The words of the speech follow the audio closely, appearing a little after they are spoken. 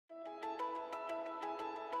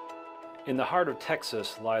In the heart of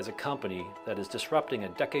Texas lies a company that is disrupting a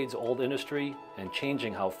decades-old industry and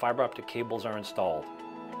changing how fiber optic cables are installed.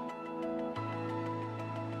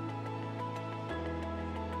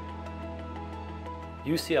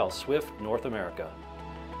 UCL Swift North America.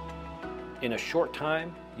 In a short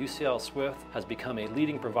time, UCL Swift has become a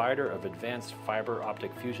leading provider of advanced fiber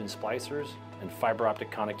optic fusion splicers and fiber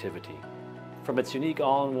optic connectivity. From its unique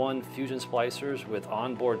all-in-one fusion splicers with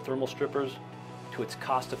onboard thermal strippers to its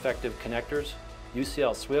cost-effective connectors,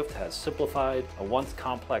 UCL Swift has simplified a once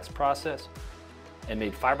complex process and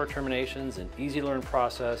made fiber terminations an easy-to-learn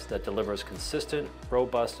process that delivers consistent,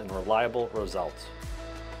 robust, and reliable results.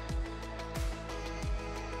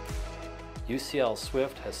 UCL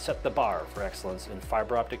Swift has set the bar for excellence in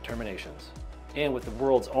fiber optic terminations. And with the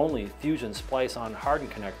world's only fusion splice-on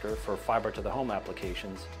hardened connector for fiber-to-the-home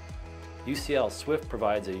applications, UCL Swift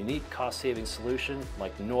provides a unique cost-saving solution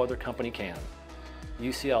like no other company can.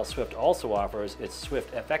 UCL Swift also offers its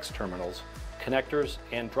Swift FX terminals, connectors,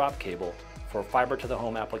 and drop cable for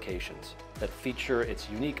fiber-to-the-home applications that feature its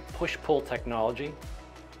unique push-pull technology,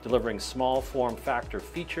 delivering small form factor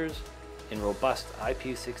features in robust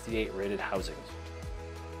IP68 rated housings.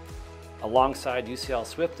 Alongside UCL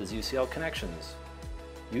Swift is UCL Connections.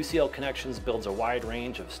 UCL Connections builds a wide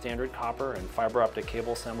range of standard copper and fiber optic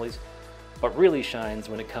cable assemblies, but really shines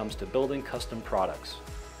when it comes to building custom products.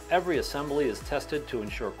 Every assembly is tested to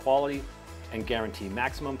ensure quality and guarantee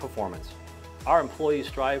maximum performance. Our employees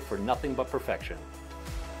strive for nothing but perfection.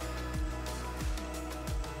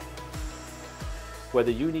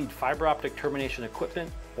 Whether you need fiber optic termination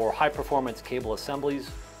equipment or high-performance cable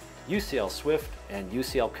assemblies, UCL Swift and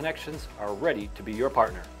UCL Connections are ready to be your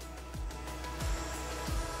partner.